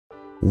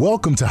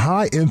Welcome to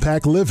High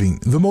Impact Living,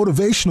 the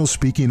motivational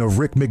speaking of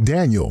Rick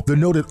McDaniel, the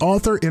noted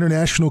author,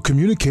 international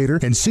communicator,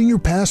 and senior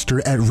pastor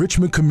at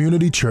Richmond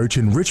Community Church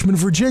in Richmond,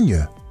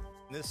 Virginia.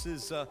 This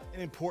is an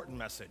important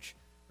message.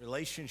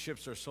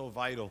 Relationships are so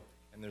vital,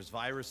 and there's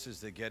viruses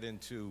that get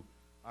into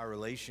our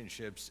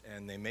relationships,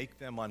 and they make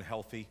them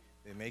unhealthy,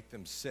 they make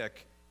them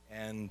sick,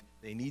 and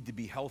they need to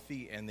be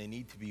healthy, and they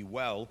need to be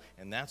well,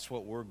 and that's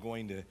what we're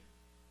going to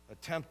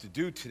attempt to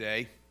do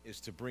today, is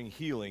to bring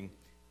healing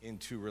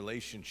into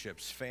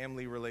relationships,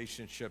 family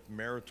relationship,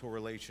 marital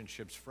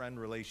relationships, friend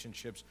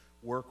relationships,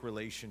 work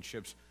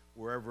relationships,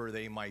 wherever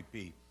they might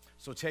be.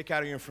 So take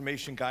out your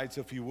information guides,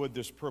 if you would,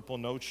 this purple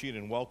note sheet,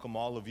 and welcome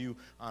all of you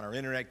on our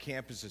internet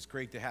campus. It's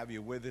great to have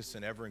you with us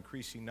in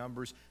ever-increasing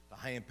numbers, the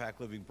High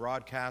Impact Living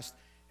broadcast,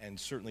 and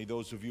certainly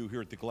those of you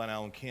here at the Glen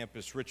Allen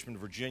campus, Richmond,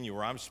 Virginia,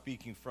 where I'm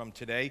speaking from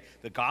today,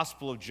 the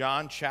Gospel of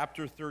John,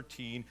 chapter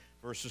 13,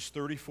 verses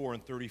 34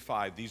 and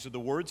 35. These are the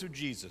words of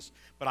Jesus.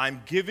 But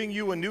I'm giving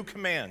you a new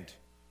command.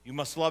 You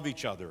must love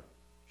each other,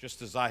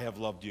 just as I have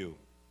loved you.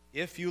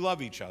 If you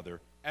love each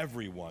other,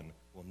 everyone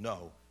will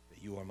know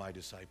that you are my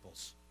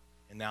disciples.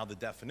 And now the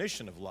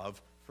definition of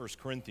love, 1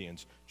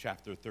 Corinthians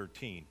chapter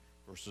 13,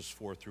 verses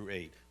 4 through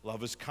 8.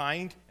 Love is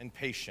kind and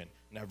patient,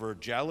 never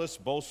jealous,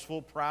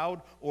 boastful,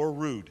 proud, or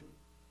rude.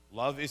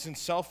 Love isn't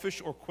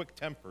selfish or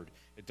quick-tempered.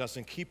 It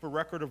doesn't keep a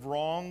record of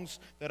wrongs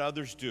that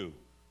others do.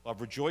 Love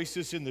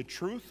rejoices in the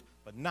truth,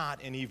 but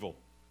not in evil.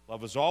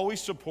 Love is always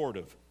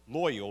supportive,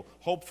 loyal,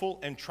 hopeful,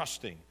 and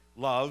trusting.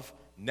 Love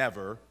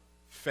never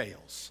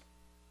fails.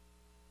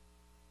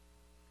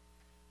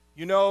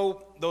 You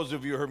know, those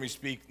of you who heard me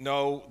speak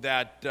know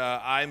that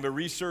I'm a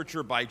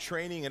researcher by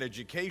training and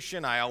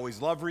education. I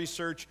always love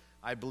research.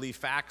 I believe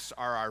facts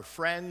are our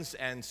friends,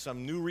 and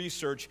some new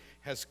research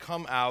has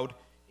come out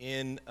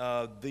in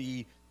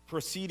the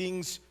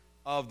proceedings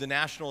of the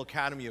National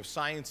Academy of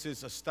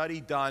Sciences, a study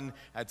done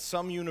at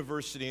some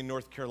university in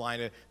North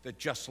Carolina that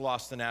just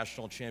lost the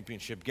national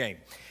championship game.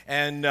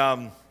 And,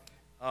 oh,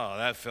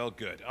 that felt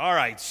good. All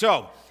right,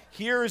 so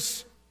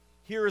here's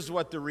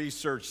what the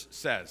research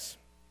says.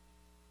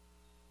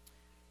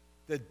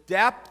 The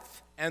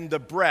depth and the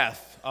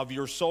breadth of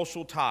your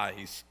social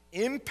ties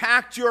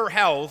impact your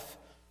health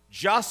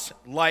just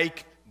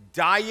like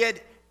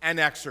diet and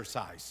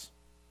exercise.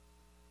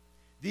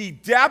 The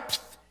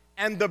depth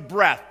and the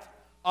breadth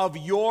of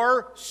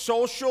your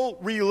social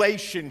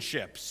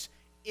relationships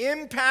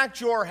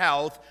impact your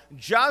health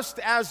just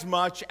as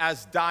much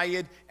as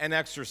diet and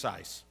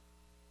exercise.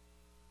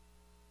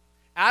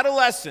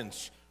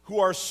 Adolescents who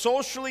are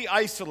socially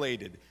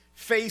isolated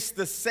face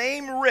the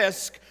same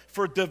risk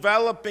for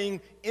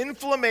developing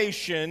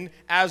inflammation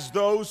as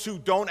those who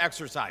don't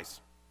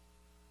exercise.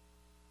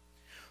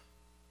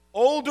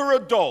 Older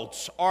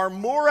adults are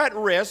more at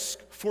risk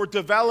for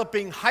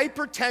developing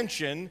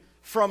hypertension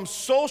from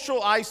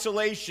social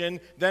isolation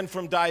than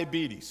from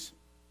diabetes.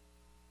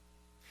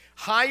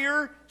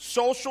 Higher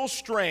social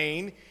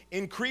strain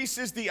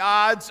increases the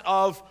odds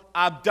of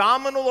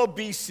abdominal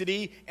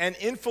obesity and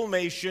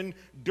inflammation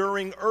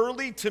during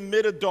early to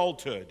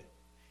mid-adulthood,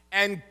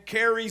 and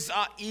carries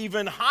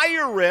even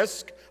higher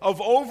risk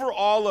of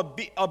overall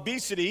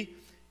obesity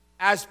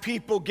as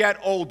people get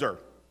older.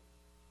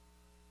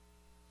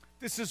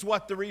 This is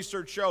what the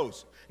research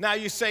shows. Now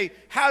you say,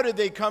 how did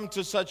they come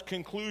to such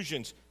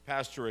conclusions,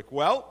 Pastor Rick?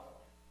 Well,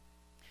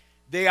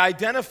 they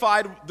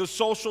identified the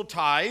social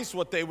ties,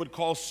 what they would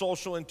call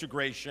social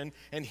integration,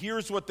 and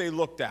here's what they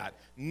looked at.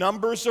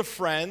 Numbers of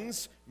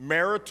friends,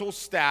 marital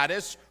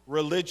status,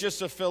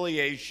 religious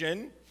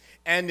affiliation,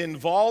 and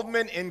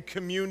involvement in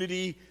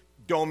community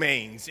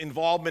domains,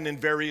 involvement in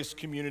various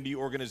community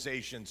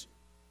organizations.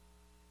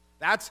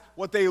 That's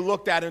what they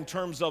looked at in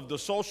terms of the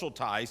social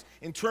ties.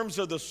 In terms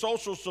of the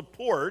social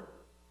support,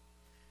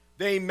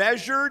 they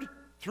measured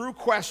through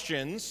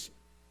questions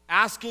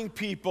asking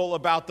people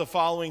about the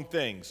following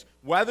things: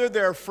 whether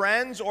their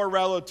friends or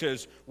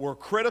relatives were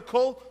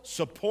critical,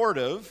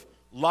 supportive,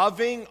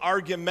 loving,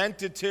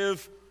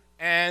 argumentative,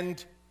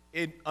 and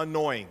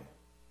annoying.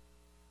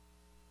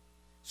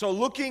 So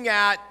looking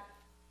at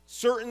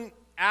certain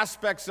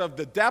aspects of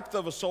the depth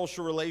of a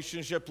social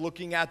relationship,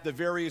 looking at the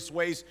various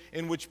ways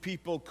in which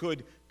people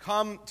could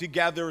come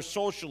together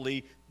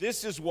socially,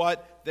 this is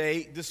what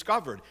they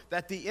discovered: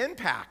 that the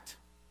impact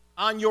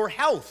on your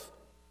health,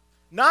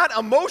 not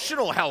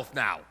emotional health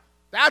now,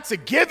 that's a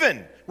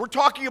given. We're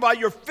talking about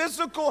your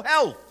physical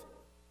health,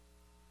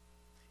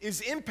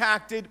 is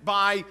impacted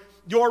by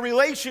your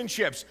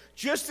relationships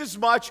just as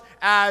much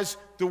as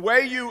the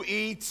way you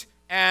eat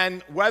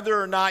and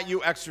whether or not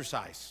you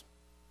exercise.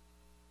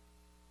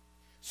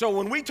 So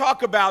when we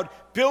talk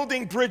about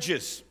building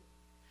bridges,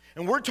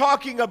 and we're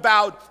talking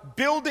about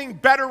building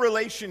better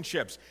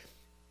relationships,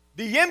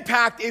 the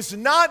impact is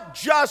not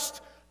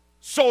just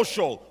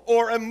social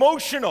or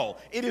emotional,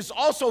 it is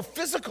also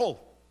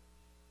physical.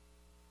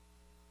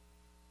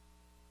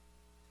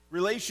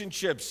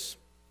 Relationships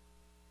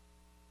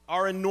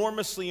are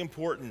enormously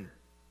important.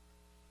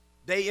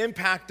 They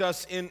impact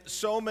us in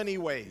so many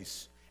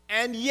ways.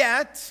 And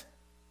yet,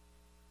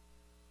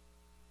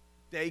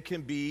 they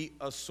can be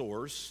a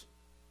source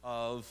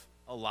of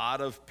a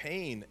lot of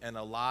pain and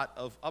a lot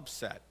of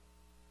upset.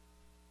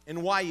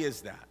 And why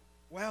is that?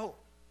 Well,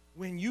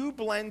 when you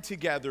blend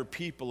together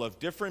people of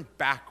different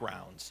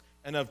backgrounds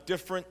and of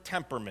different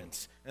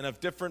temperaments and of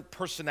different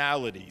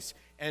personalities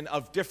and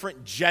of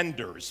different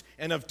genders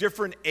and of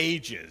different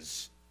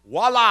ages,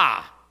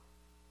 voila,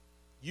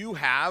 you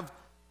have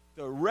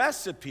the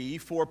recipe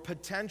for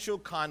potential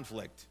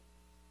conflict.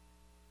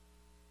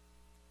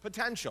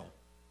 Potential.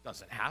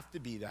 Doesn't have to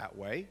be that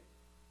way.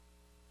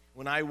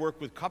 When I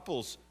work with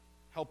couples,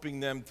 helping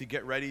them to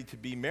get ready to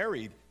be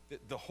married,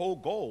 the whole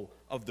goal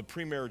of the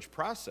pre-marriage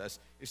process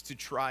is to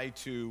try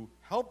to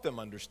help them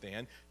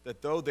understand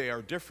that though they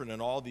are different in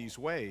all these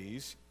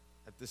ways,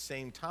 at the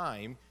same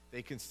time,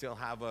 they can still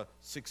have a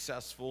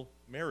successful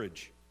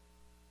marriage.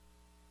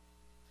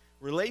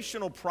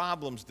 Relational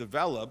problems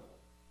develop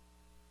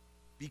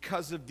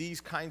because of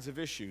these kinds of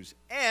issues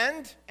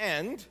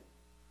and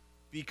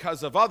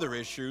because of other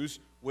issues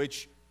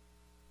which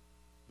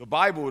the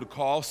Bible would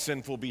call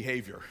sinful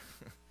behavior.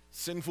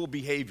 Sinful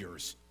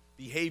behaviors.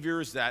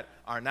 Behaviors that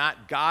are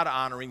not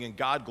God-honoring and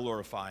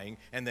God-glorifying,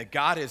 and that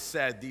God has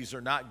said these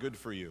are not good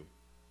for you.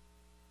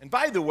 And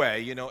by the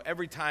way, you know,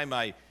 every time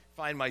I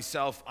find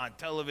myself on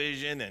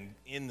television and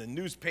in the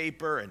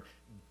newspaper and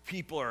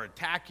people are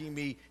attacking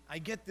me, I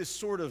get this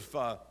sort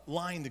of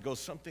line that goes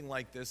something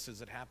like this,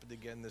 as it happened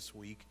again this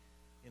week.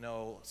 You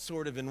know,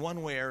 sort of in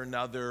one way or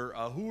another,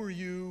 who are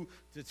you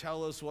to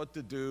tell us what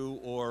to do,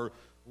 or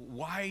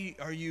why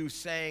are you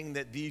saying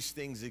that these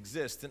things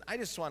exist? And I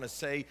just want to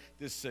say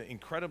this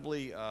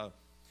incredibly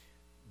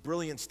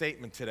brilliant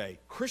statement today.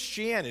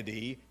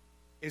 Christianity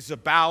is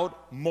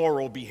about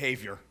moral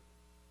behavior.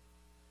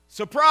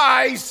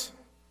 Surprise!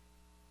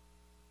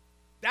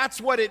 That's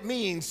what it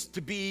means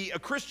to be a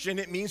Christian.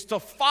 It means to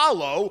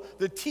follow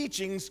the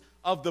teachings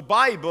of the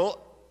Bible,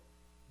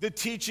 the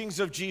teachings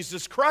of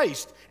Jesus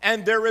Christ.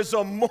 And there is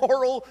a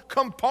moral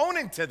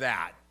component to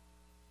that.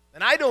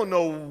 And I don't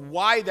know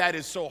why that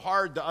is so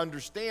hard to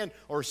understand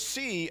or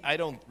see. I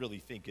don't really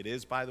think it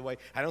is, by the way.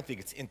 I don't think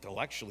it's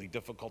intellectually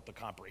difficult to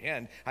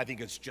comprehend. I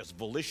think it's just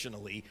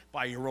volitionally,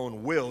 by your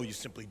own will, you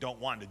simply don't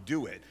want to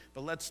do it.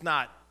 But let's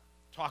not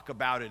talk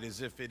about it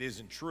as if it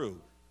isn't true.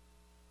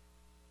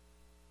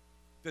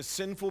 The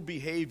sinful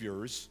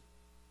behaviors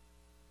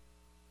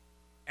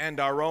and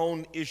our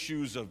own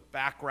issues of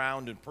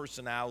background and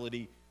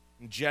personality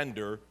and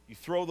gender, you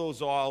throw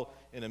those all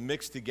in a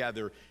mix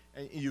together,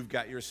 and you've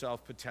got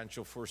yourself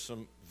potential for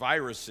some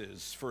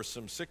viruses, for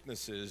some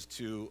sicknesses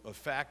to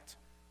affect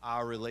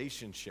our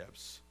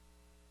relationships.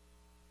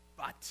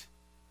 But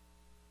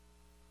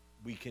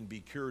we can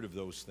be cured of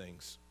those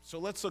things. So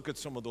let's look at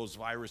some of those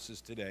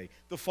viruses today.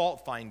 The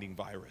fault-finding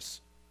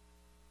virus.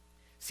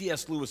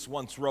 C.S. Lewis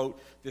once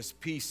wrote this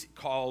piece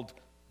called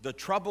The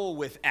Trouble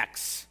with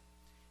X.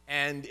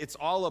 And it's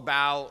all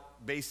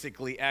about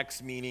basically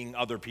X meaning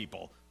other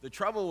people. The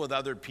trouble with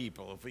other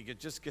people, if we could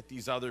just get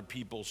these other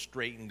people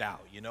straightened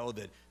out, you know,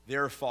 that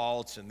their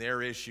faults and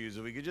their issues,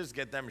 if we could just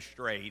get them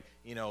straight,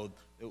 you know,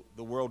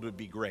 the world would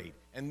be great.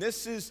 And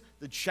this is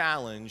the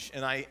challenge,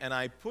 and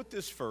I put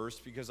this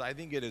first because I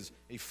think it is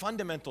a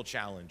fundamental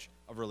challenge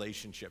of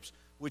relationships,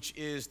 which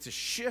is to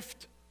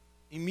shift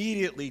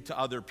immediately to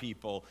other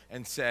people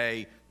and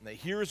say,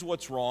 here's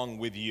what's wrong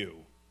with you.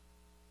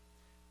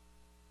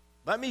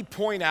 Let me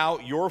point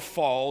out your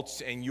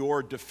faults and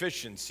your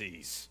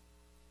deficiencies.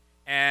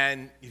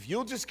 And if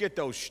you'll just get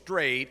those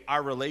straight,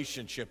 our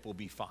relationship will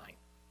be fine.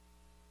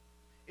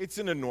 It's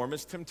an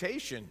enormous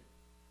temptation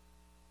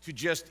to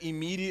just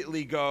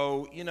immediately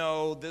go, you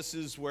know, this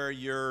is where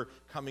you're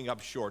coming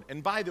up short.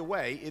 And by the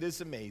way, it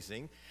is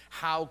amazing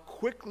how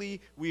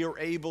quickly we are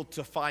able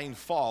to find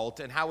fault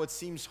and how it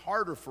seems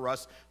harder for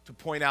us to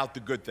point out the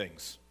good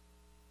things.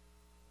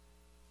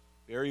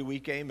 Very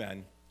weak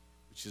amen,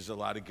 which is a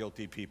lot of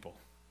guilty people.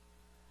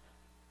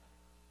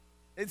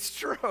 It's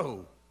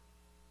true.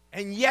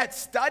 And yet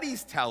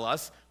studies tell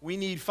us we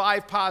need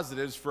 5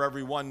 positives for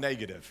every 1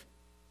 negative.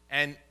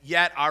 And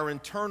yet our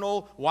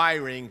internal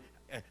wiring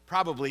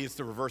probably is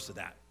the reverse of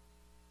that.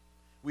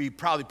 We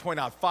probably point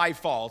out 5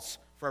 faults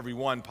for every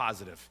 1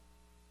 positive.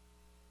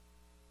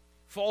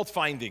 Fault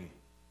finding.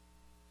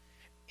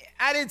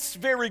 At its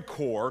very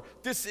core,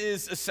 this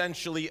is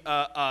essentially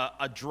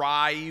a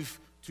drive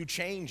to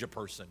change a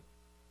person,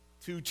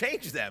 to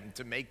change them,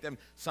 to make them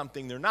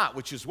something they're not,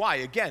 which is why,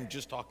 again,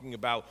 just talking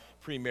about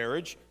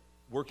pre-marriage,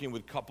 working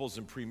with couples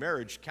in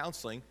pre-marriage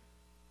counseling,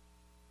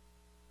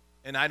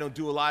 and I don't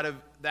do a lot of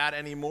that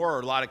anymore, or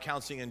a lot of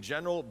counseling in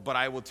general, but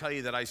I will tell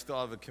you that I still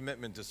have a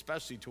commitment,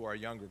 especially to our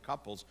younger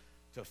couples,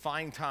 to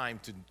find time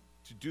to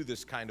do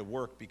this kind of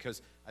work,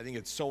 because I think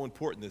it's so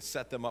important to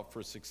set them up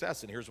for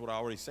success. And here's what I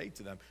already say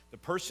to them. The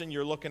person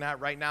you're looking at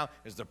right now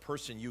is the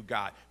person you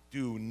got.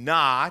 Do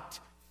not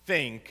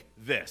think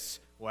this.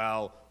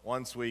 Well,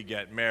 once we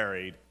get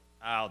married,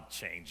 I'll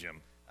change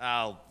him.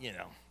 I'll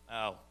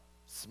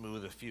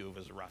smooth a few of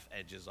his rough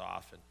edges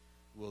off, and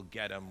we'll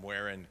get him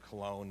wearing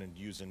cologne and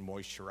using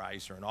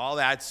moisturizer and all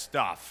that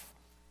stuff.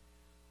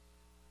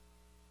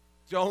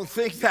 Don't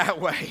think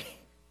that way.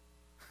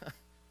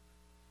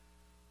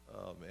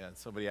 Yeah,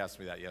 somebody asked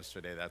me that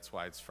yesterday. That's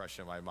why it's fresh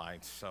in my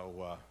mind.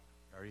 So,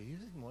 are you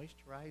using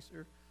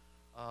moisturizer?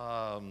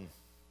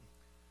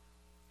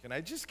 Can I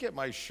just get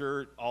my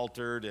shirt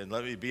altered and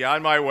let me be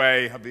on my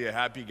way? I'll be a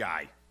happy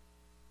guy.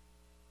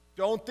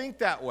 Don't think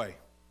that way.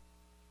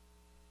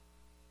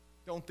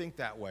 Don't think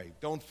that way.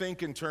 Don't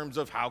think in terms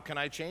of how can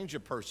I change a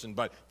person,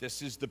 but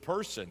this is the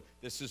person.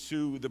 This is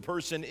who the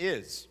person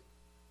is.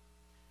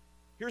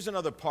 Here's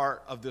another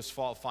part of this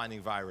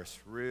fault-finding virus,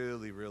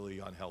 really, really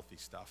unhealthy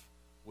stuff,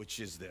 which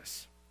is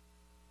this: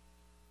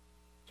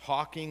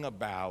 talking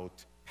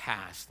about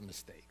past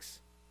mistakes.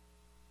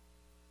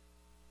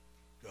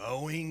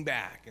 Going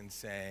back and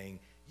saying,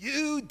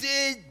 you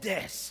did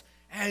this,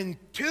 and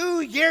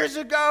 2 years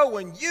ago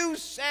when you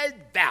said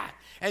that,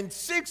 and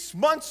 6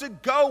 months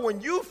ago when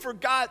you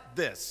forgot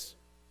this.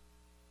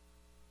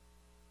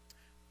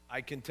 I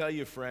can tell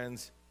you,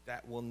 friends,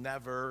 that will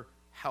never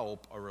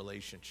help a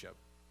relationship.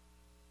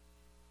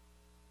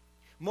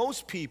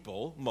 Most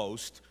people,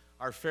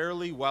 are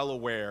fairly well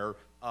aware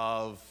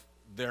of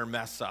their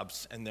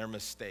mess-ups and their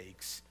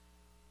mistakes,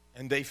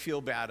 and they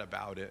feel bad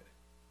about it,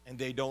 and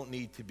they don't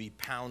need to be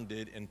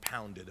pounded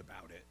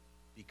about it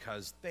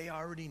because they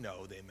already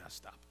know they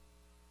messed up.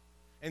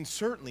 And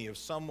certainly if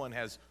someone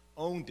has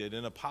owned it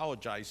and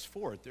apologized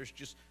for it, there's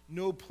just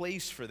no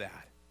place for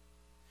that.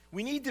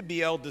 We need to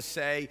be able to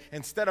say,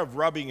 instead of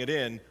rubbing it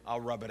in,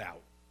 I'll rub it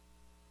out.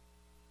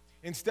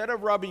 Instead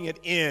of rubbing it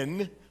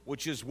in,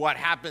 which is what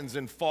happens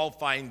in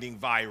fault-finding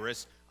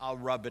virus, I'll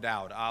rub it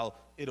out.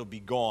 It'll be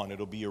gone.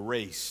 It'll be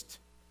erased.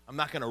 I'm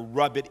not going to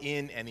rub it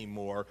in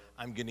anymore.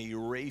 I'm going to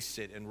erase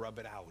it and rub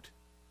it out.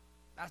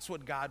 That's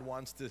what God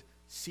wants to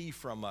see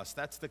from us.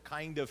 That's the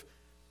kind of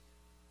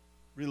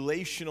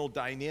relational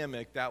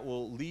dynamic that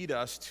will lead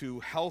us to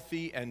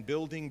healthy and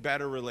building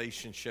better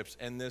relationships.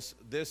 And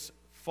this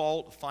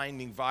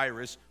fault-finding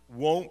virus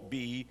won't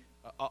be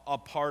a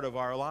part of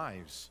our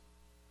lives.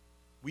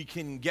 We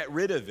can get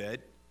rid of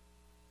it.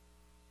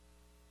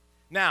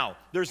 Now,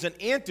 there's an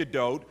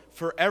antidote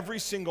for every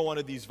single one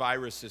of these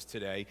viruses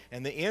today,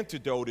 and the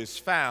antidote is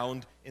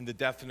found in the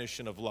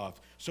definition of love.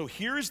 So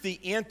here's the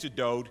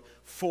antidote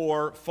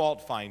for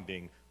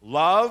fault-finding.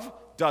 Love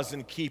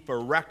doesn't keep a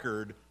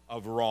record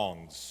of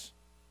wrongs.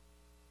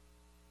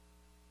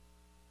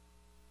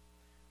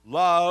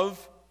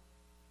 Love,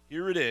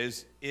 here it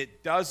is,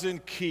 it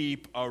doesn't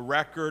keep a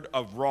record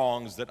of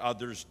wrongs that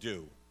others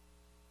do.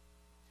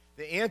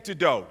 The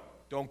antidote,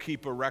 don't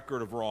keep a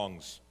record of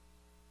wrongs.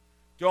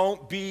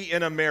 Don't be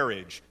in a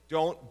marriage.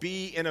 Don't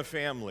be in a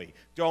family.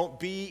 Don't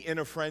be in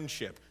a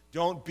friendship.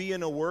 Don't be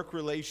in a work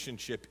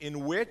relationship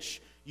in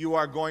which you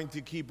are going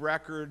to keep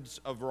records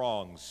of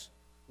wrongs,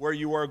 where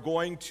you are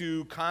going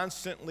to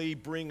constantly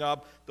bring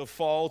up the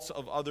faults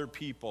of other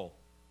people.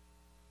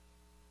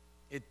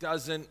 It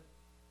doesn't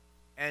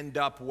end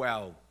up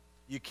well.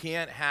 You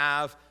can't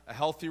have a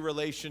healthy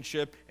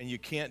relationship and you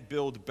can't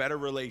build better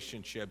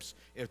relationships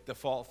if the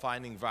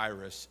fault-finding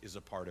virus is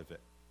a part of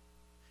it.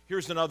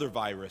 Here's another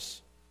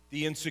virus,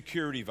 the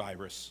insecurity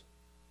virus.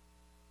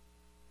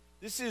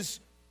 This is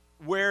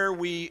where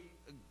we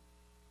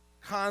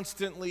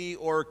constantly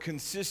or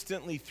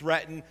consistently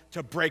threaten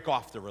to break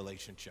off the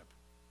relationship.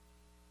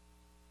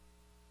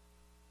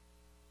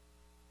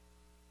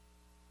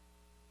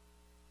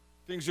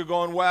 Things are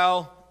going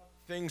well,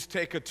 things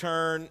take a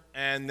turn,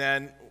 and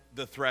then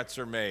the threats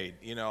are made.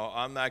 You know,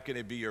 I'm not going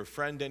to be your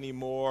friend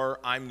anymore.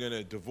 I'm going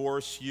to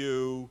divorce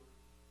you.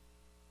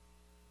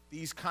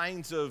 These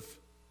kinds of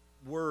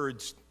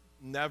words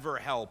never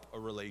help a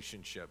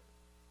relationship.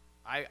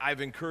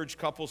 I've encouraged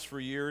couples for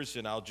years,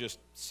 and I'll just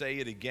say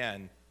it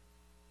again.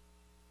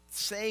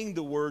 Saying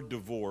the word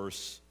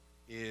divorce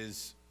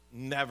is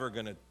never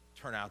going to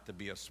turn out to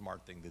be a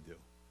smart thing to do.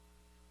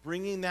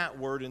 Bringing that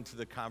word into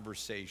the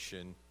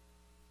conversation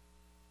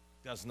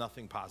does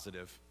nothing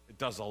positive. It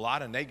does a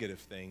lot of negative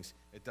things.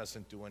 It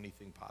doesn't do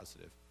anything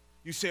positive.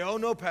 You say, oh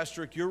no,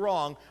 Pastor Rick, you're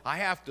wrong. I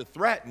have to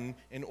threaten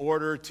in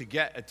order to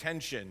get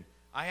attention.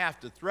 I have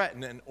to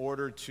threaten in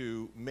order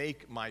to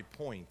make my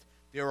point.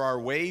 There are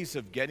ways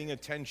of getting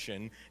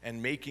attention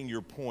and making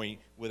your point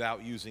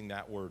without using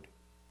that word.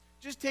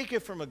 Just take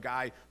it from a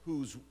guy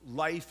whose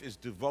life is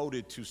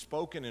devoted to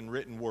spoken and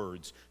written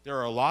words. There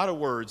are a lot of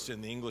words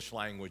in the English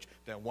language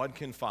that one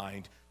can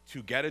find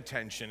to get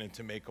attention and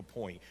to make a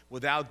point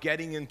without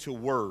getting into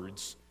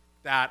words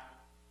that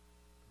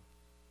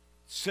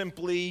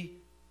simply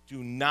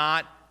do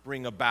not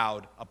bring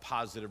about a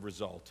positive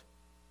result.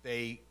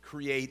 They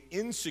create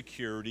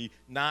insecurity,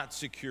 not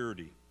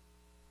security.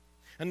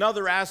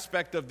 Another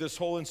aspect of this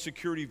whole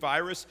insecurity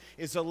virus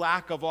is a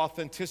lack of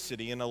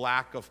authenticity and a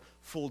lack of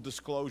full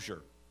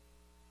disclosure.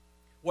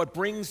 What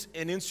brings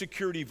an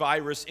insecurity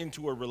virus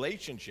into a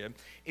relationship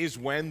is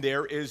when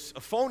there is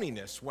a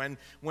phoniness,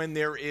 when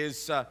there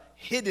is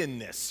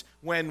hiddenness,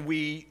 when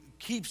we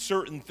keep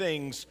certain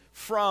things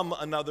from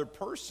another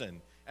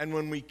person. And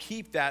when we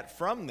keep that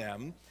from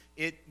them,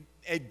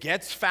 it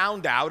gets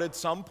found out at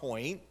some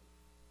point.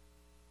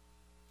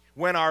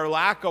 When our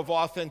lack of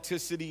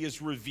authenticity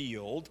is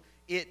revealed,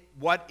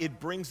 what it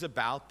brings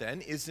about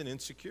then is an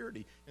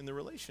insecurity in the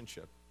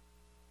relationship.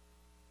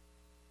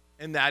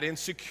 and that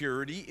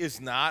insecurity is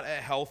not a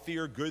healthy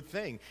or good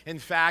thing. In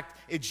fact,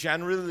 it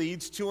generally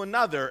leads to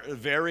another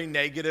very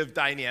negative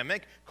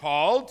dynamic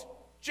called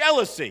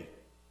jealousy.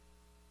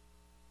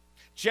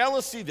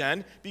 Jealousy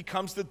then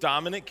becomes the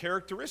dominant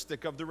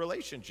characteristic of the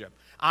relationship.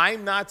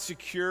 I'm not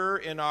secure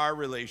in our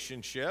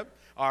relationship,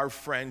 our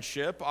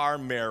friendship, our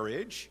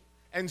marriage,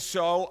 and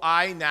so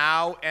I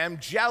now am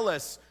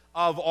jealous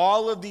of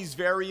all of these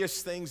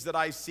various things that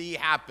I see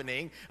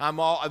happening.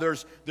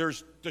 There's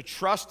the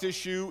trust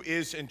issue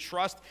and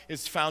trust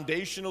is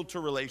foundational to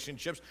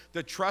relationships.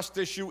 The trust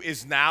issue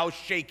is now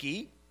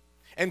shaky.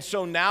 And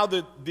so now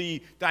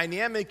the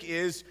dynamic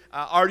is,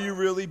 are you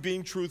really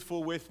being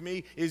truthful with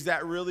me? Is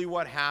that really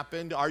what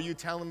happened? Are you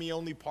telling me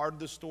only part of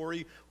the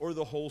story or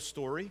the whole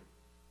story?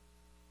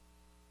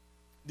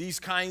 These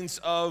kinds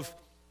of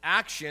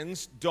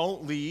actions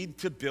don't lead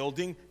to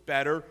building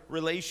better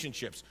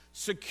relationships.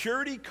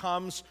 Security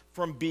comes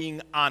from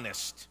being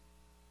honest.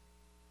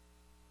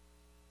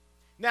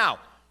 Now,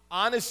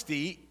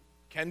 honesty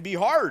can be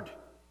hard.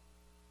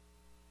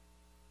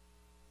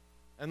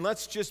 And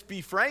let's just be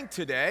frank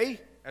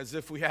today, as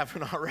if we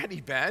haven't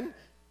already been.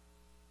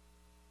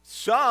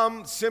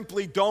 Some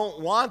simply don't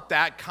want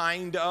that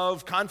kind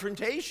of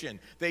confrontation.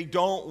 They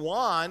don't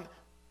want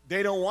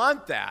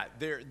that.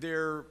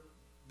 They're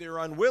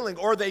unwilling,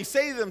 or they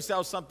say to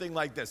themselves something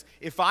like this: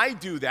 if I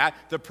do that,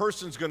 the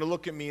person's going to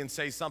look at me and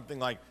say something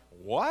like,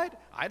 "What?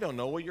 I don't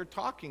know what you're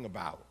talking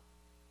about."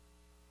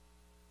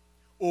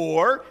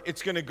 Or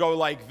it's going to go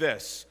like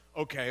this: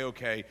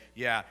 okay,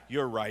 yeah,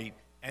 you're right,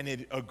 and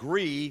it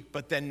agree,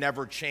 but then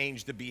never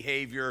change the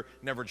behavior,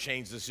 never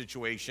change the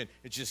situation.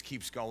 It just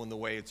keeps going the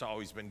way it's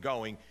always been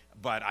going.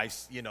 But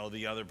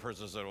the other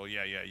person said, "Well,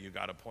 yeah, you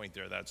got a point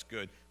there. That's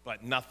good."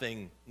 But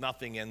nothing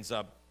ends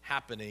up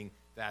happening.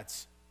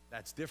 That's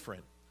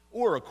different.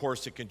 Or, of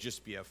course, it can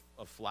just be a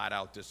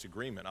flat-out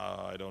disagreement.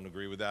 I don't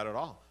agree with that at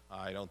all.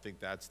 I don't think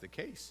that's the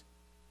case.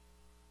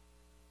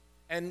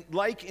 And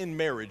like in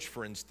marriage,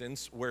 for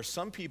instance, where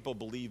some people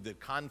believe that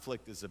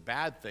conflict is a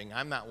bad thing,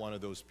 I'm not one of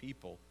those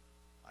people.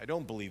 I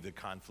don't believe that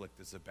conflict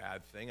is a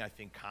bad thing. I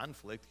think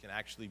conflict can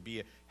actually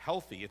be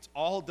healthy. It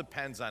all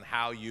depends on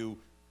how you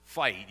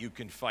fight. You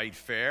can fight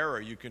fair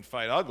or you can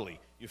fight ugly.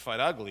 You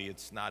fight ugly,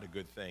 it's not a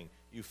good thing.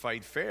 You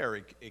fight fair,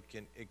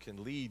 it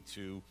can lead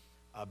to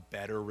a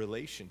better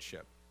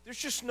relationship. There's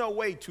just no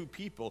way two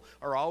people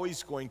are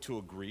always going to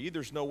agree.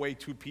 There's no way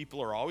two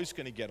people are always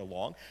going to get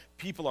along.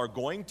 People are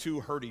going to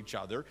hurt each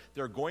other.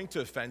 They're going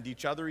to offend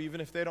each other even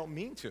if they don't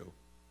mean to.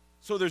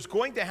 So there's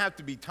going to have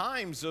to be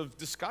times of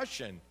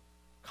discussion,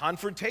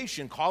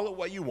 confrontation, call it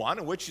what you want,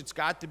 in which it's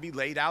got to be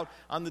laid out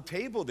on the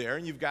table there,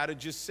 and you've got to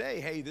just say,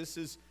 hey, this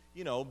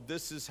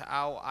is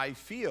how I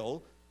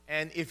feel.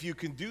 And if you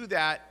can do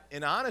that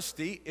in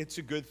honesty, it's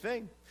a good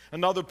thing.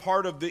 Another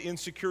part of the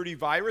insecurity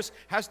virus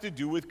has to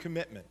do with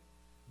commitment.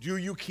 Do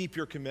you keep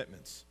your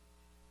commitments?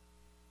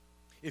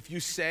 If you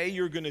say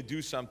you're going to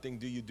do something,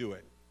 do you do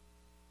it?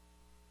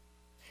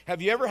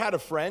 Have you ever had a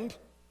friend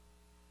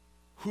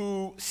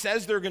who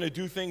says they're going to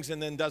do things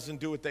and then doesn't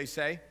do what they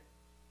say?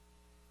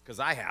 Because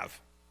I have.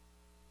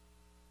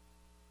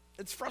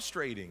 It's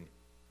frustrating.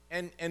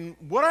 And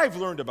what I've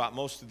learned about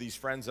most of these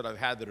friends that I've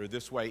had that are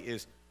this way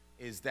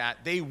is that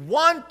they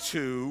want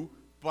to,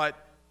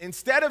 but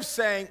instead of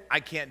saying, I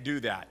can't do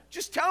that,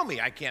 just tell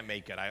me I can't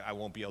make it. I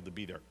won't be able to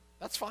be there.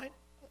 That's fine.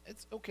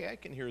 It's okay. I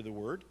can hear the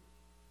word.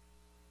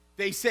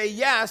 They say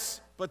yes,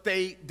 but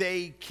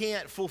they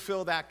can't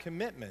fulfill that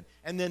commitment.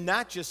 And then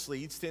that just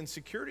leads to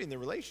insecurity in the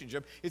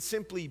relationship. It's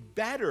simply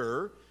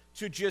better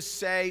to just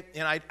say,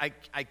 and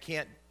I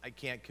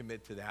can't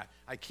commit to that.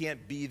 I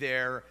can't be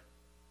there,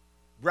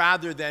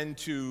 rather than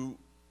to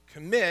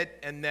commit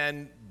and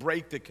then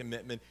break the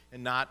commitment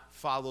and not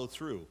follow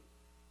through.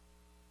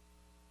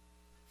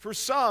 For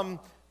some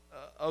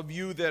of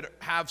you that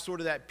have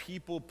sort of that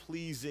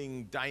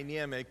people-pleasing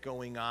dynamic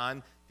going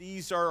on,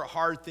 these are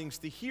hard things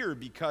to hear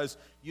because,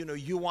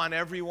 you want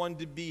everyone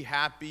to be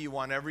happy, you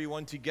want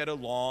everyone to get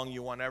along,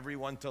 you want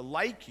everyone to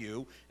like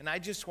you, and I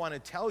just want to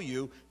tell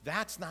you,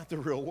 that's not the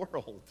real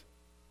world.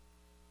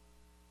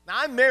 Now,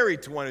 I'm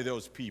married to one of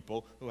those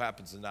people who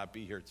happens to not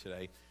be here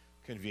today,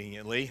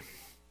 conveniently,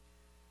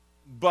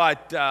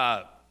 but,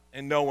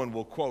 and no one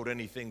will quote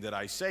anything that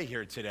I say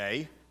here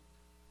today.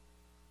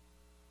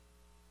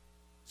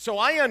 So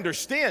I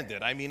understand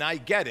it. I mean, I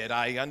get it.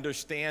 I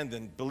understand,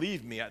 and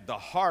believe me, the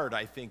heart,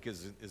 I think,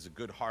 is a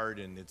good heart,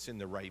 and it's in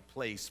the right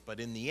place. But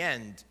in the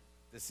end,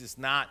 this is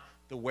not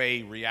the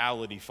way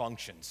reality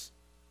functions.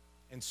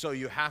 And so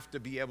you have to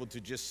be able to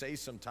just say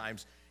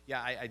sometimes,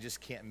 yeah, I just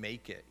can't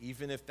make it,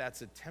 even if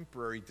that's a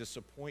temporary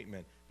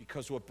disappointment.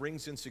 Because what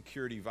brings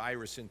insecurity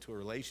virus into a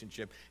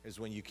relationship is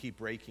when you keep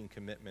breaking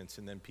commitments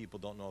and then people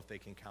don't know if they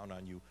can count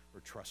on you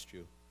or trust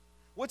you.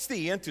 What's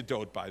the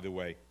antidote, by the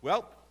way?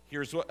 Well,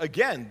 here's what,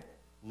 again,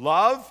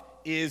 love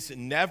is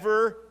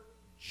never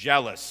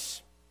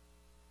jealous.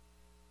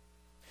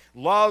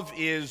 Love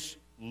is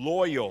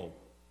loyal,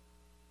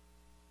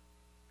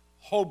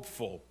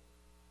 hopeful,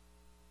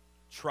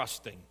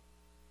 trusting.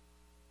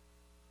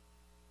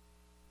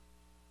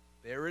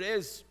 There it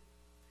is.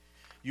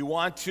 You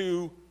want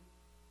to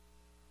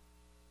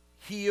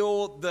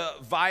heal the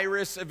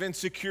virus of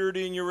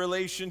insecurity in your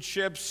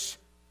relationships.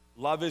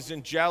 Love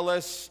isn't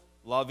jealous.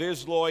 Love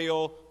is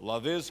loyal.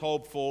 Love is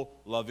hopeful.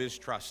 Love is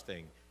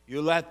trusting.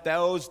 You let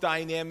those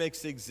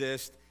dynamics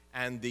exist,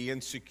 and the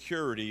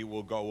insecurity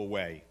will go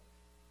away.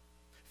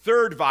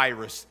 Third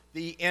virus,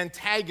 the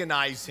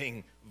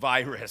antagonizing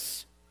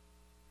virus.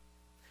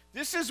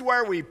 This is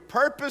where we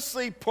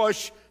purposely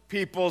push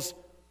people's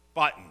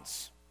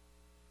buttons,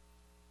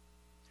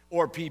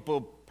 or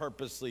people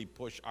purposely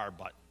push our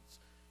buttons.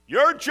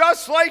 You're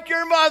just like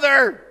your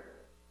mother.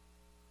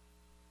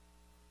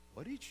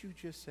 What did you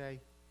just say?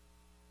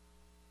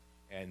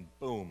 And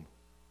boom,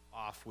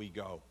 off we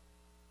go.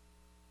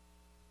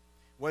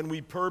 When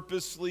we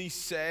purposely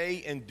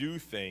say and do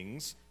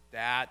things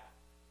that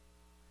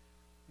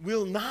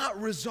will not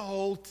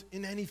result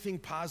in anything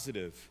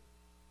positive.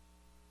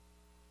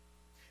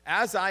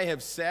 As I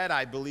have said,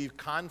 I believe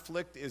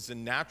conflict is a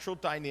natural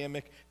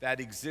dynamic that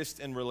exists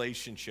in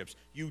relationships.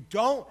 You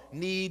don't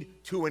need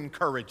to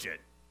encourage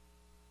it.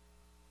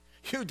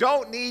 You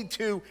don't need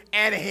to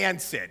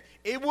enhance it.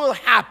 It will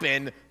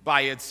happen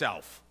by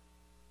itself.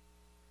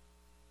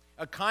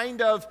 A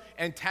kind of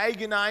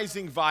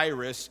antagonizing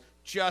virus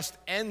just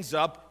ends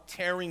up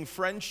tearing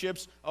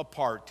friendships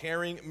apart,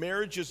 tearing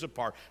marriages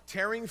apart,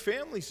 tearing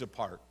families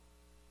apart.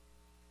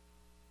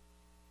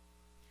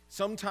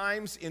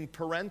 Sometimes in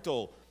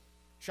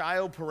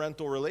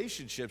child-parental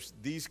relationships,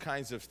 these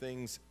kinds of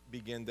things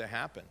begin to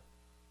happen,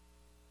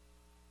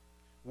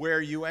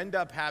 where you end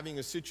up having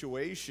a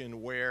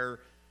situation where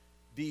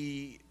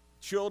the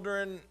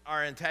children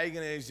are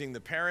antagonizing the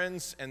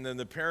parents, and then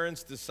the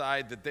parents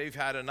decide that they've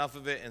had enough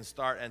of it and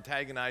start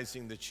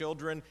antagonizing the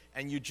children,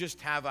 and you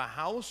just have a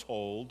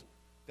household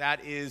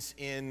that is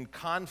in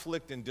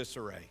conflict and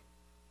disarray.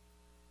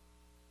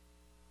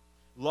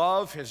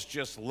 Love has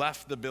just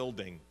left the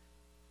building.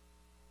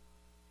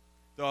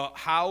 The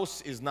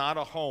house is not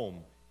a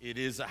home. It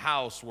is a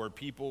house where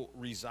people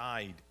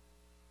reside.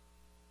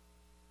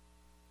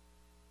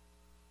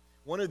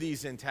 One of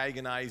these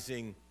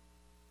antagonizing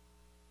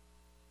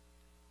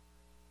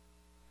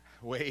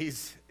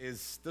ways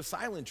is the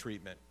silent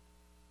treatment.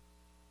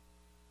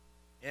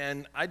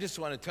 And I just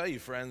want to tell you,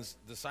 friends,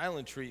 the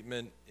silent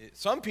treatment,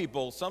 some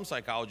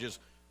psychologists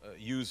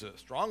use a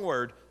strong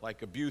word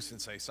like abuse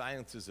and say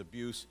silence is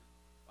abuse.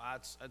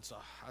 That's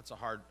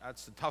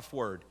a tough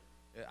word.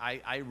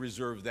 I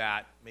reserve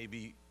that,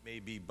 maybe,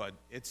 but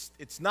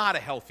it's not a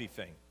healthy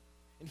thing.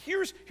 And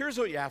here's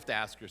what you have to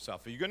ask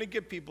yourself. If you're going to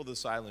give people the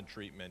silent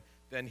treatment,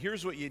 then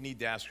here's what you need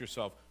to ask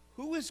yourself.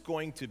 Who is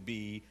going to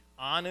be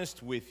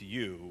honest with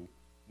you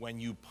when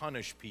you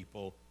punish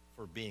people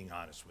for being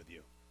honest with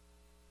you?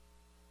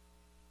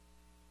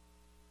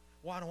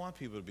 Well, I don't want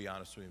people to be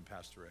honest with me,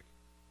 Pastor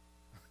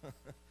Rick.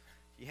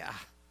 Yeah,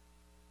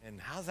 and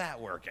how's that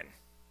working?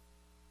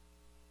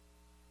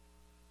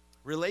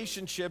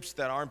 Relationships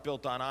that aren't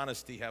built on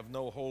honesty have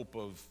no hope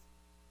of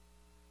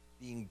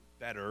being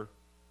better.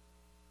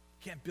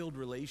 You can't build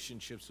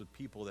relationships with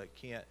people that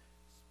can't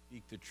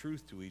speak the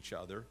truth to each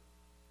other.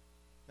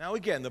 Now,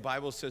 again, the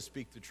Bible says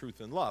speak the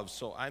truth in love,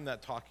 so I'm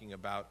not talking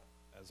about,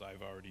 as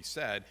I've already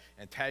said,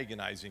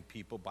 antagonizing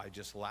people by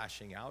just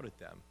lashing out at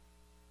them.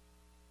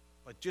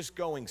 But just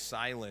going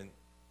silent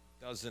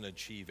doesn't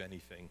achieve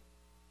anything.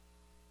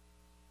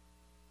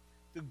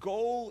 The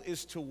goal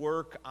is to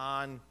work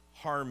on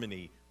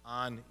harmony,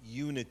 on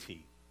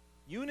unity.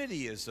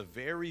 Unity is a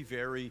very,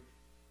 very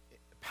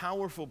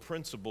powerful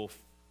principle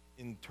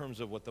in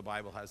terms of what the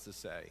Bible has to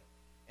say.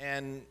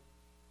 And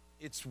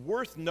it's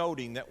worth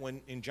noting that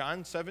when in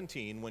John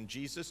 17, when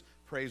Jesus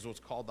prays what's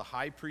called the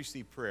high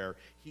priestly prayer,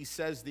 he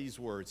says these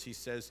words. He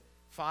says,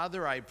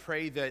 Father, I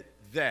pray that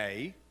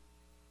they,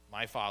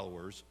 my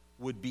followers,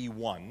 would be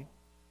one,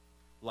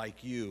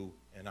 like you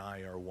and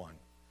I are one.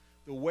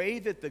 The way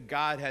that the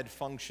Godhead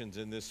functions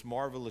in this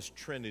marvelous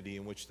Trinity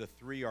in which the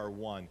three are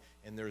one,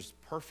 and there's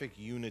perfect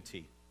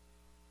unity.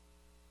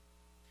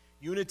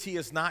 Unity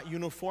is not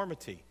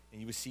uniformity,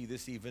 and you see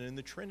this even in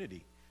the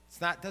Trinity.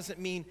 Doesn't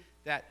mean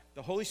that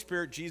the Holy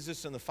Spirit,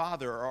 Jesus, and the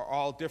Father are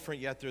all different,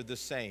 yet they're the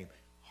same.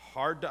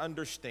 Hard to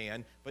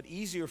understand, but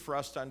easier for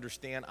us to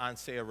understand on,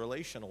 say, a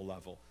relational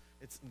level.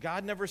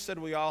 God never said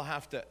we all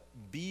have to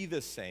be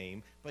the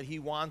same, but he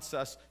wants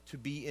us to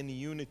be in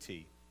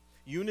unity.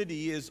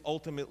 Unity is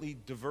ultimately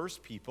diverse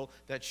people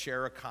that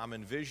share a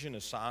common vision,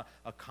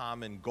 a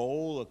common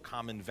goal, a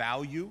common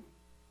value.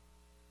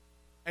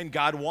 And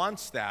God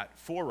wants that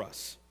for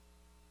us.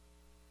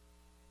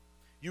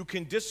 You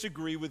can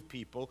disagree with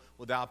people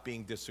without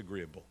being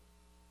disagreeable.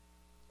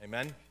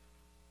 Amen?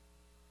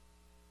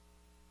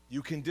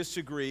 You can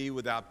disagree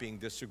without being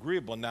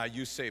disagreeable. Now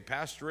you say,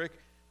 Pastor Rick,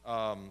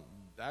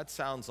 that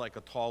sounds like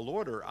a tall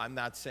order. I'm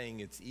not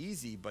saying it's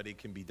easy, but it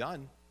can be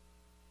done.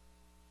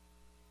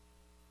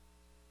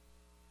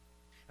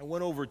 I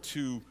went over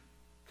to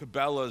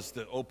Cabela's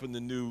to open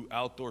the new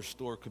outdoor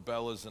store,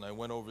 Cabela's, and I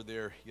went over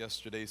there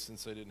yesterday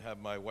since I didn't have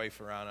my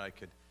wife around. I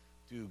could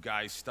do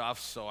guy stuff,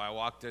 so I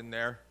walked in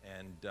there,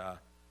 and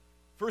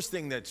First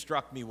thing that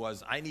struck me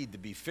was I need to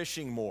be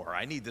fishing more.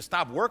 I need to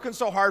stop working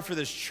so hard for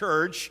this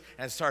church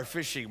and start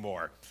fishing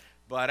more.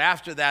 But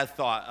after that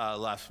thought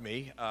left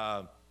me,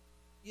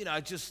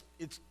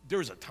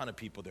 there's a ton of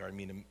people there. I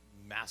mean,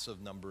 a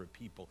massive number of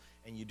people.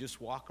 And you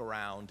just walk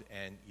around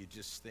and you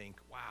just think,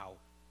 wow,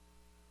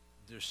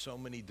 there's so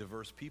many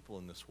diverse people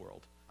in this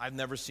world. I've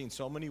never seen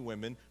so many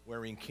women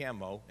wearing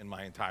camo in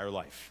my entire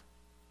life.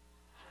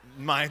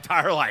 My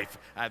entire life,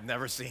 I've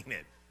never seen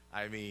it.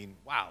 I mean,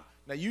 wow.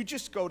 Now, you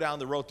just go down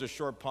the road to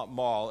Short Pump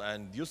Mall,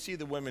 and you'll see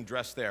the women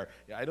dressed there.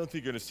 Yeah, I don't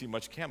think you're going to see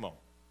much camo.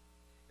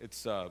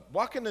 It's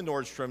walk into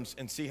Nordstrom's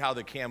and see how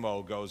the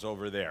camo goes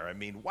over there. I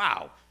mean,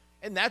 wow.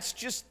 And that's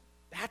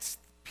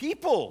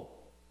people.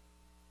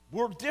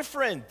 We're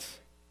different.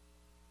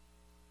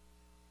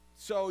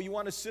 So you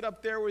want to sit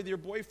up there with your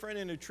boyfriend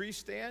in a tree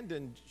stand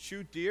and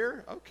shoot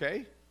deer?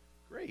 Okay,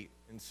 great.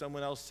 And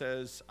someone else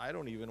says, I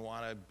don't even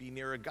want to be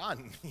near a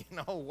gun. You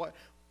know what?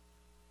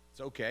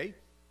 It's okay.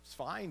 It's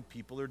fine.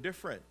 People are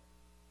different.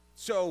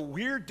 So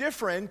we're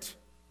different,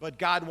 but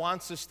God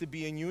wants us to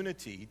be in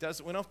unity. We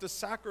don't have to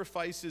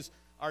sacrifice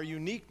our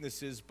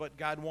uniquenesses, but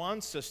God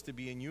wants us to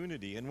be in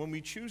unity. And when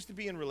we choose to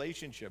be in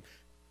relationship,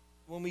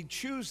 when we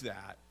choose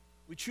that,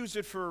 we choose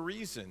it for a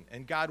reason.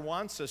 And God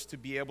wants us to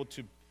be able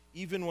to,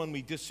 even when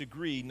we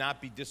disagree,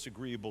 not be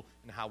disagreeable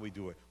in how we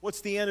do it. What's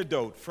the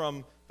antidote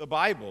from the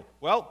Bible?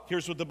 Well,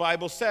 here's what the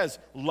Bible says.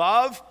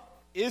 Love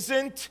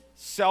isn't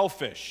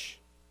selfish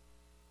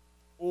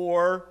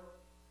or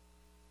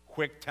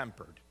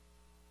quick-tempered.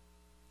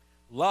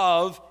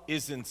 Love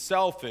isn't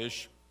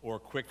selfish or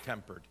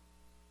quick-tempered.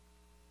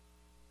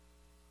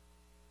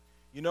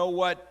 You know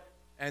what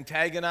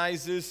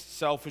antagonizes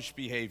selfish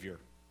behavior?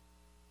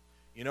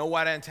 You know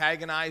what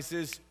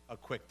antagonizes a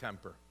quick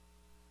temper?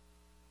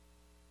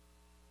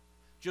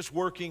 Just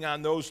working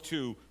on those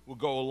two will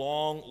go a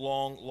long,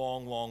 long,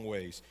 long, long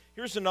ways.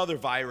 Here's another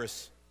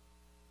virus,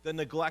 the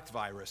neglect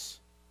virus.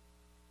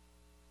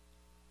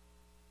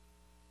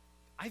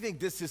 I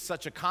think this is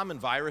such a common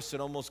virus, it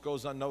almost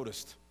goes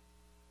unnoticed.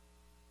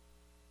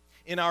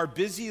 In our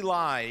busy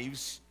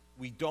lives,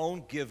 we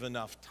don't give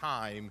enough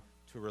time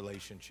to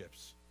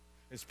relationships.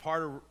 It's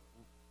part of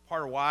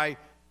why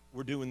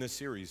we're doing this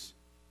series.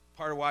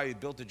 Part of why we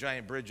built a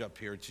giant bridge up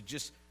here, to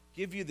just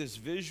give you this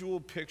visual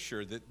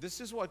picture that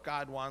this is what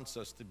God wants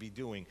us to be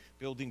doing,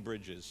 building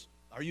bridges.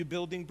 Are you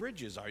building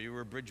bridges? Are you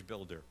a bridge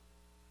builder?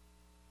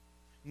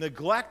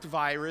 Neglect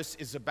virus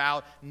is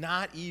about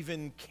not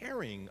even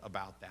caring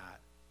about that.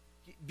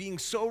 Being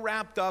so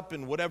wrapped up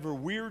in whatever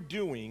we're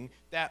doing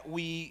that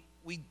we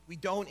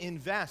don't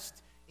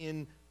invest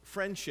in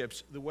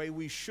friendships the way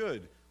we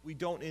should. We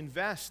don't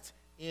invest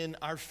in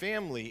our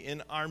family,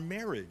 in our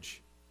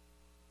marriage.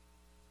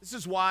 This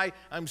is why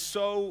I'm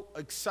so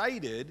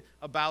excited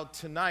about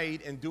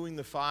tonight and doing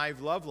the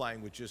 5 love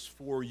languages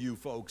for you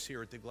folks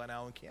here at the Glen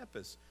Allen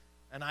campus.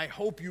 And I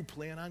hope you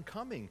plan on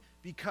coming,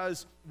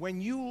 because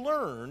when you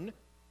learn,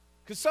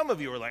 because some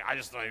of you are like, I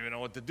just don't even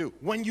know what to do.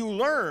 When you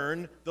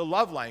learn the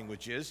love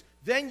languages,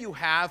 then you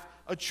have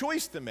a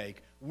choice to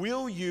make.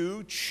 Will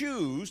you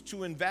choose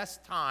to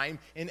invest time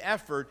and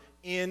effort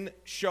in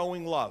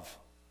showing love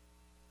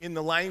in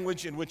the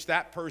language in which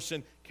that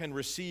person can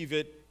receive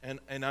it and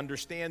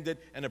understand it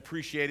and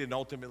appreciate it and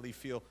ultimately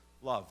feel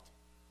loved?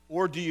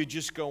 Or do you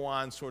just go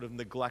on sort of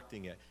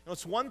neglecting it? Now,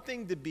 it's one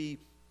thing to be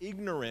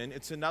ignorant.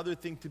 It's another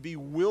thing to be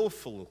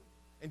willful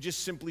and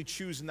just simply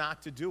choose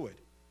not to do it.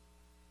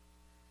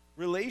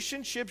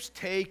 Relationships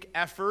take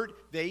effort.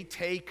 They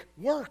take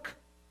work.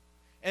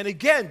 And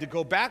again, to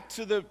go back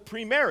to the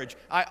pre-marriage,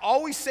 I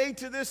always say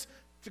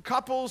to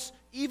couples,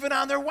 even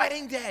on their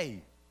wedding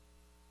day,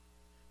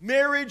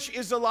 marriage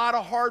is a lot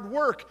of hard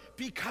work,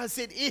 because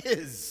it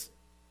is.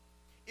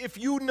 If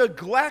you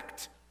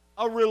neglect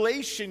a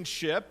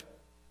relationship,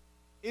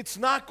 it's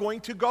not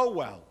going to go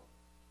well.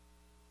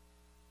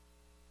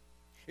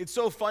 It's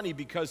so funny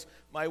because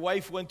my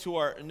wife went to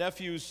our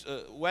nephew's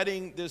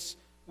wedding this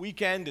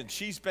weekend, and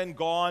she's been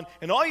gone.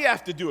 And all you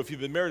have to do, if you've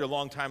been married a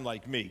long time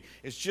like me,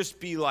 is just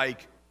be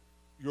like,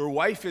 your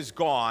wife is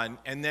gone,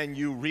 and then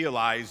you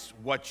realize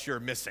what you're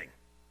missing.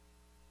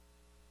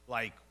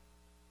 Like,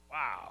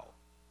 wow,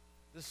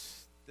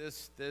 this,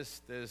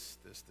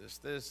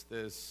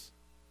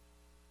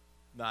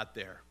 not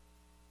there.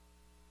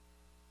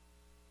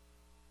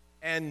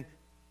 And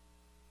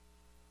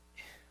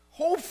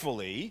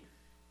hopefully,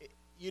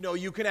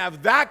 you can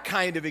have that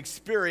kind of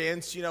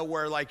experience,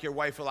 where like your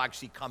wife will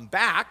actually come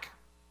back,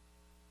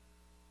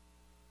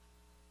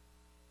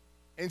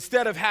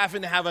 instead of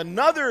having to have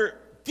another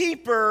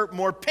deeper,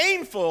 more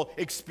painful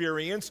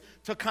experience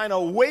to kind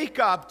of wake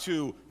up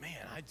to,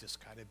 man, I just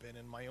kind of been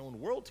in my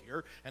own world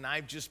here, and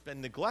I've just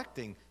been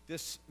neglecting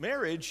this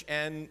marriage,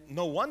 and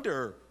no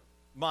wonder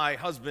my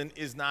husband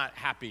is not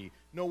happy.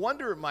 No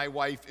wonder my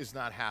wife is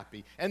not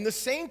happy. And the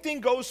same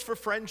thing goes for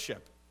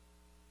friendship.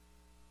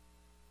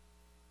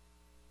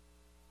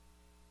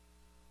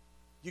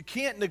 You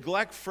can't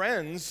neglect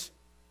friends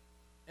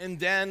and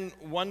then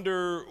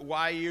wonder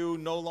why you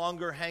no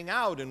longer hang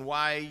out and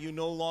why you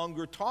no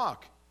longer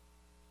talk.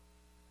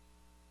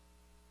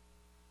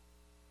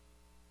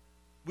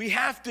 We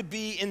have to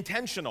be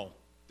intentional.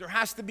 There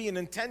has to be an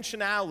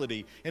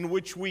intentionality in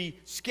which we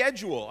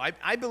schedule.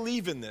 I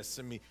believe in this.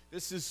 I mean,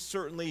 this is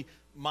certainly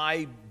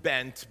my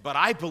bent, but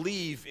I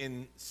believe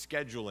in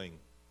scheduling.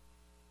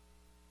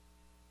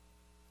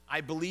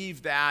 I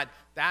believe that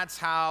that's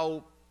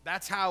how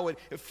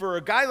it, for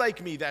a guy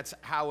like me, that's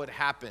how it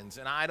happens.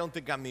 And I don't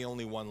think I'm the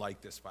only one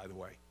like this, by the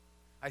way.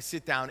 I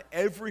sit down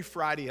every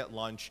Friday at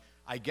lunch.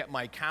 I get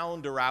my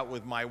calendar out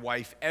with my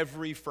wife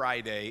every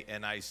Friday,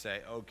 and I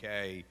say,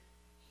 okay,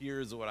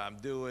 here's what I'm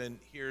doing,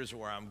 here's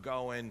where I'm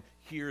going,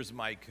 here's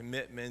my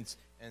commitments,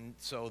 and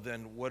so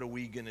then what are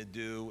we going to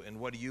do,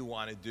 and what do you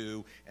want to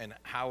do, and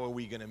how are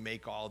we going to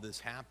make all this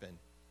happen?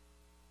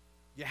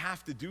 You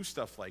have to do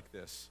stuff like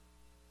this.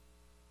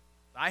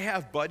 I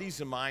have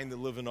buddies of mine that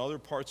live in other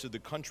parts of the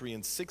country,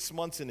 and 6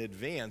 months in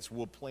advance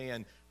we'll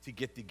plan to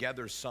get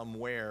together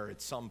somewhere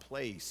at some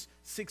place,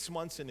 6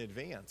 months in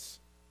advance,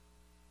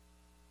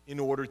 in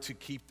order to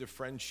keep the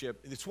friendship.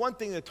 It's one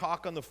thing to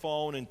talk on the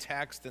phone and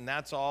text, and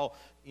that's all,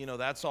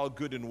 that's all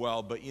good and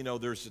well, but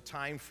there's a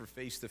time for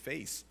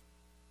face-to-face.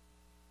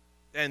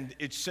 And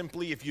it's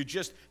simply, if you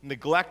just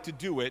neglect to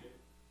do it,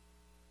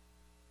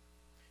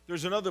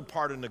 there's another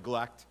part of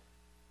neglect,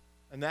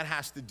 and that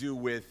has to do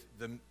with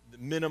the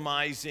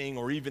minimizing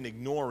or even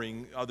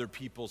ignoring other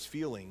people's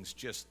feelings.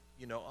 Just,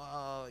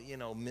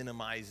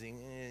 minimizing,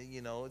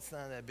 it's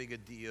not that big a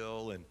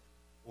deal,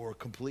 or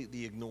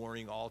completely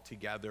ignoring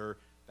altogether.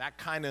 That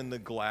kind of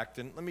neglect,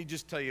 and let me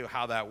just tell you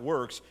how that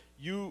works.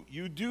 You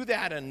do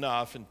that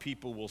enough, and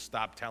people will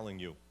stop telling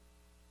you.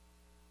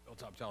 They'll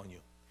stop telling you.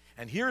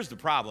 And here's the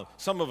problem.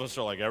 Some of us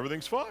are like,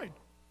 everything's fine.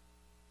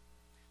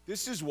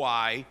 This is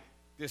why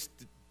this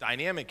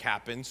dynamic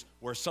happens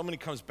where somebody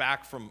comes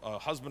back from, a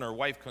husband or a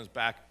wife comes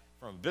back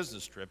from a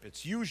business trip.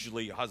 It's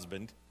usually a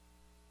husband,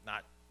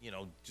 not,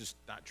 just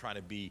not trying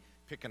to be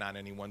picking on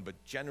anyone, but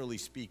generally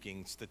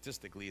speaking,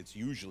 statistically, it's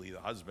usually the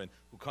husband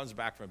who comes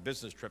back from a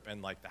business trip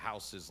and the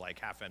house is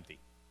half empty.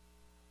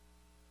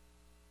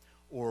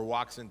 Or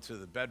walks into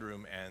the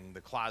bedroom and the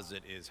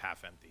closet is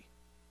half empty.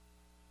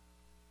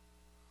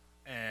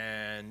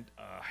 And,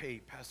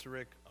 hey, Pastor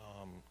Rick,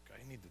 I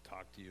need to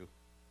talk to you,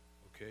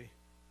 okay?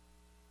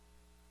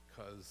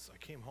 Because I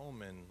came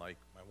home and my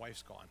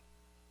wife's gone.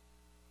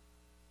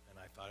 And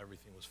I thought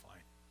everything was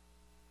fine.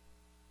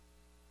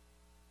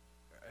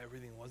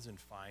 Everything wasn't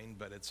fine,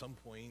 but at some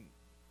point,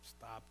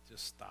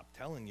 just stop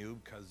telling you,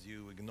 because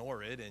you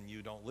ignore it and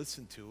you don't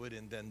listen to it,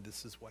 and then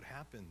this is what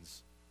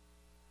happens.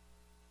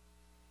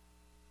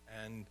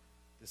 And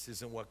this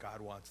isn't what God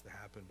wants to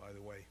happen, by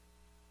the way.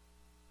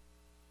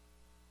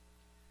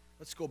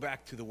 Let's go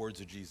back to the words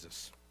of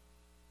Jesus.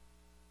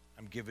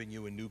 I'm giving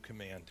you a new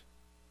command.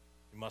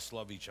 You must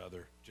love each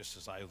other just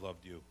as I have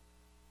loved you.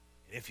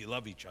 And if you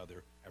love each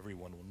other,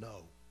 everyone will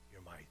know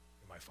you're my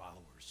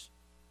followers.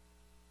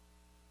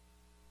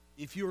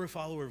 If you're a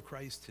follower of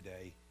Christ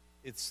today,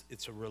 it's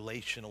a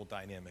relational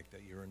dynamic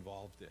that you're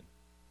involved in.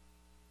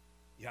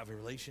 You have a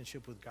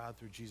relationship with God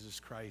through Jesus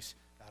Christ.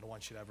 God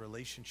wants you to have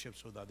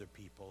relationships with other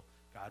people.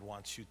 God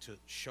wants you to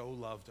show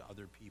love to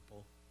other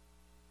people.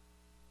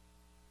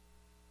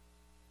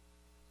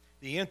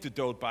 The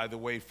antidote, by the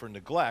way, for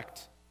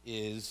neglect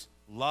is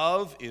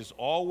love is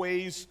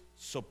always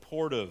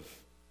supportive.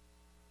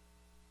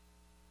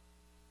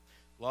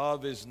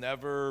 Love is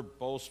never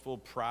boastful,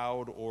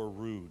 proud, or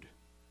rude.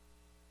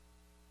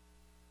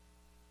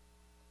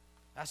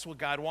 That's what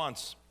God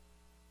wants.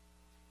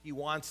 He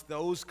wants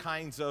those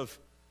kinds of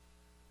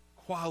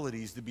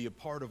qualities to be a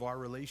part of our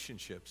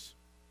relationships.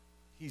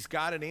 He's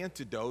got an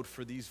antidote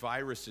for these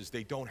viruses.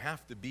 They don't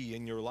have to be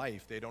in your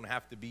life. They don't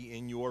have to be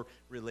in your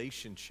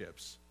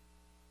relationships.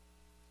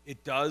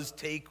 It does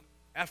take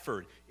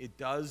effort. It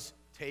does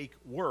take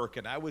work.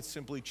 And I would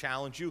simply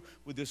challenge you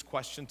with this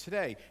question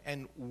today.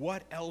 And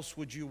what else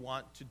would you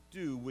want to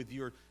do with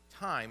your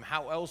time?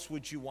 How else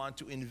would you want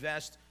to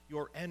invest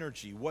your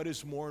energy? What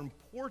is more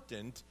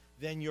important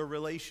than your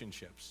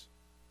relationships?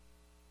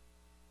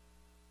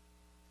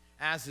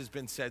 As has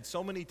been said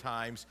so many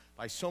times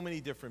by so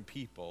many different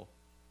people,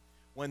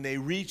 when they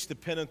reach the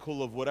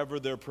pinnacle of whatever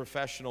their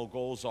professional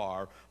goals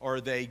are, or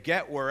they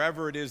get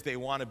wherever it is they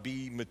want to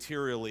be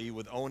materially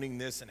with owning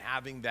this and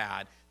having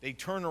that, they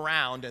turn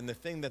around and the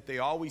thing that they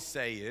always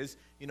say is,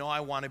 I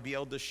want to be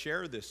able to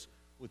share this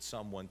with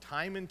someone.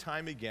 Time and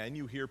time again,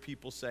 you hear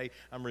people say,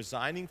 I'm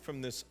resigning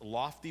from this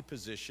lofty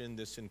position,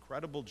 this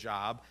incredible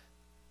job,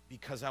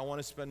 because I want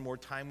to spend more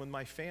time with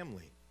my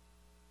family.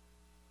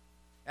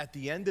 At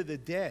the end of the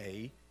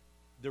day,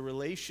 the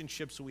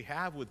relationships we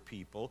have with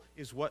people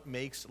is what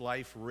makes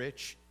life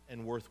rich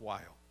and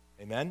worthwhile.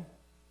 Amen?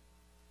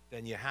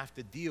 Then you have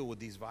to deal with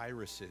these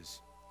viruses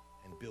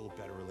and build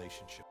better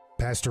relationships.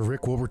 Pastor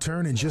Rick will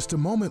return in just a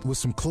moment with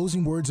some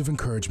closing words of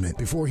encouragement.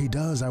 Before he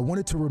does, I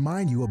wanted to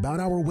remind you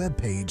about our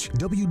webpage,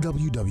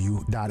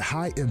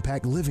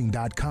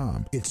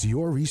 www.highimpactliving.com. It's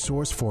your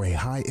resource for a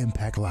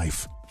high-impact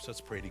life. So let's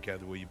pray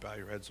together. Will you bow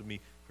your heads with me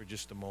for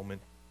just a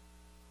moment?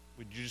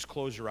 Would you just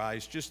close your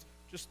eyes just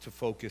to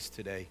focus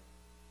today?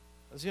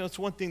 It's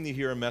one thing to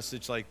hear a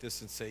message like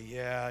this and say,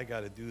 yeah, I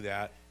got to do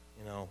that.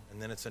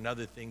 and then it's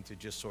another thing to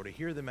just sort of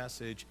hear the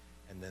message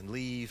and then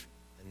leave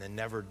and then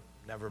never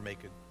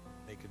make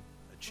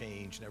a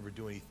change, never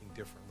do anything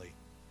differently.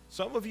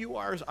 Some of you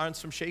are on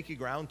some shaky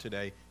ground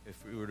today, if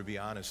we were to be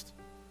honest.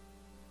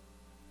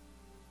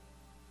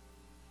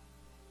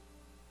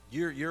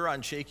 You're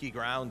on shaky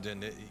ground,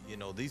 and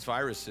these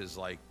viruses,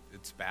 like,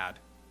 it's bad,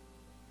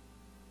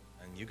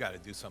 and you got to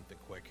do something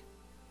quick.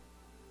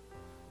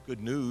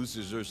 Good news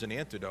is there's an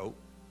antidote,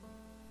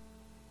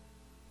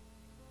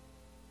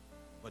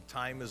 but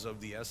time is of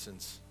the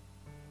essence.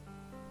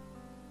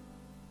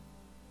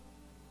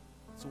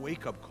 It's a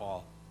wake-up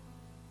call.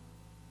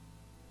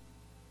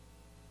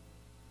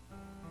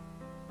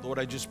 Lord,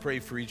 I just pray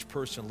for each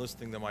person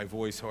listening to my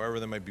voice, however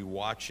they might be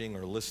watching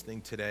or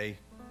listening today.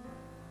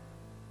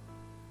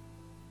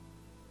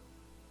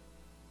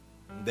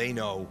 They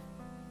know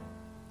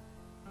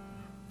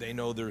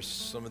there's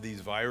some of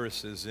these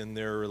viruses in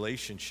their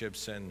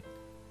relationships, and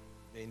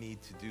they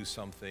need to do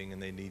something,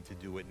 and they need to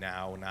do it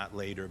now, not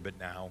later, but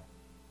now.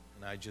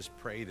 And I just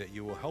pray that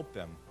you will help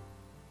them.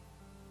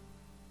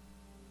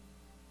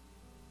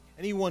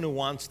 Anyone who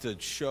wants to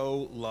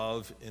show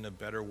love in a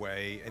better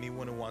way,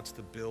 anyone who wants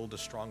to build a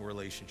strong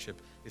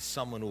relationship, is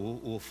someone who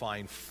will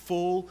find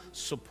full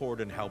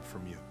support and help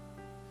from you.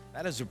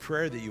 That is a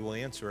prayer that you will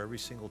answer every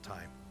single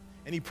time.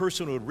 Any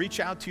person who would reach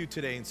out to you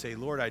today and say,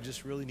 Lord, I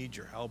just really need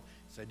your help.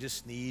 I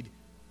just need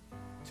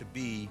to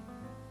be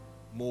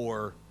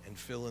more, and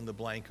fill in the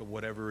blank of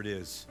whatever it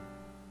is.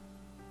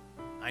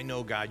 I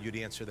know, God, you'd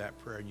answer that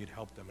prayer and you'd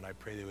help them, and I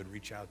pray they would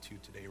reach out to you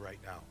today right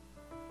now.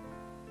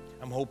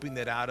 I'm hoping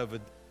that out of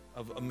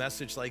a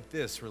message like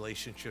this,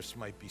 relationships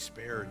might be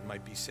spared,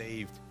 might be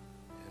saved,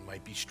 and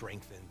might be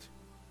strengthened.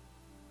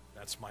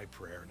 That's my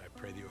prayer, and I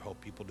pray that you'll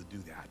help people to do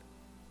that.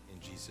 In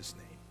Jesus'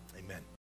 name, amen.